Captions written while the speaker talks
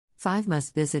5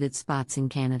 must-visited spots in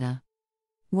Canada.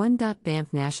 1.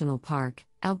 Banff National Park,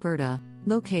 Alberta.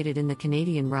 Located in the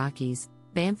Canadian Rockies,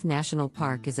 Banff National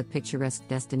Park is a picturesque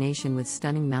destination with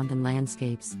stunning mountain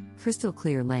landscapes,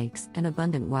 crystal-clear lakes, and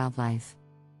abundant wildlife.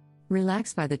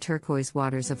 Relax by the turquoise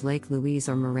waters of Lake Louise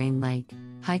or Moraine Lake,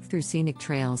 hike through scenic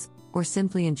trails, or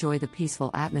simply enjoy the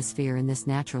peaceful atmosphere in this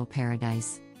natural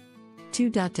paradise. 2.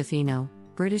 Tofino,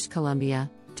 British Columbia.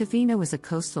 Tofino is a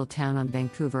coastal town on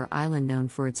Vancouver Island known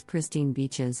for its pristine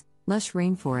beaches, lush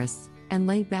rainforests, and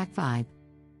laid-back vibe.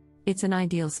 It's an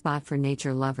ideal spot for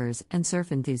nature lovers and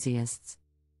surf enthusiasts.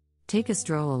 Take a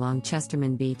stroll along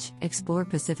Chesterman Beach, explore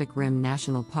Pacific Rim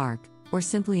National Park, or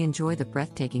simply enjoy the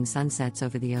breathtaking sunsets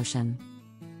over the ocean.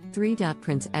 3.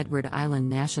 Prince Edward Island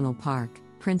National Park,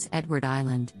 Prince Edward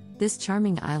Island. This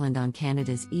charming island on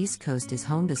Canada's east coast is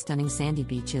home to stunning sandy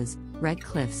beaches, red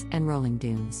cliffs, and rolling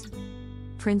dunes.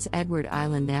 Prince Edward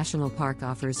Island National Park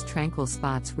offers tranquil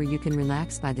spots where you can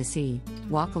relax by the sea,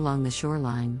 walk along the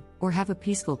shoreline, or have a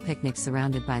peaceful picnic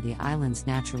surrounded by the island's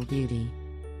natural beauty.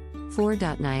 4.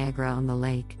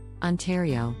 Niagara-on-the-Lake,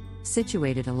 Ontario.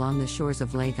 Situated along the shores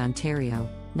of Lake Ontario,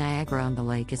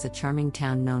 Niagara-on-the-Lake is a charming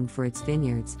town known for its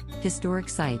vineyards, historic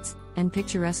sites, and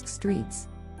picturesque streets.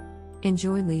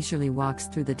 Enjoy leisurely walks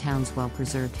through the town's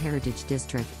well-preserved heritage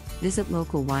district, visit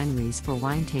local wineries for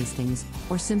wine tastings,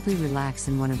 or simply relax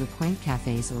in one of the quaint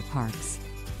cafes or parks.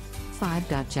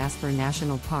 5. Jasper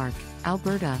National Park,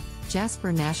 Alberta.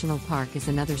 Jasper National Park is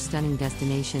another stunning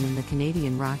destination in the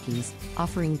Canadian Rockies,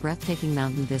 offering breathtaking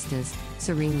mountain vistas,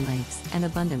 serene lakes, and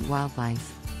abundant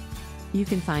wildlife. You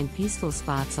can find peaceful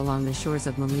spots along the shores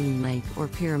of Moline Lake or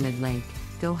Pyramid Lake,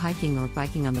 go hiking or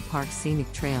biking on the park's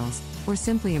scenic trails, or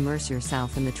simply immerse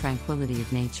yourself in the tranquility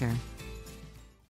of nature.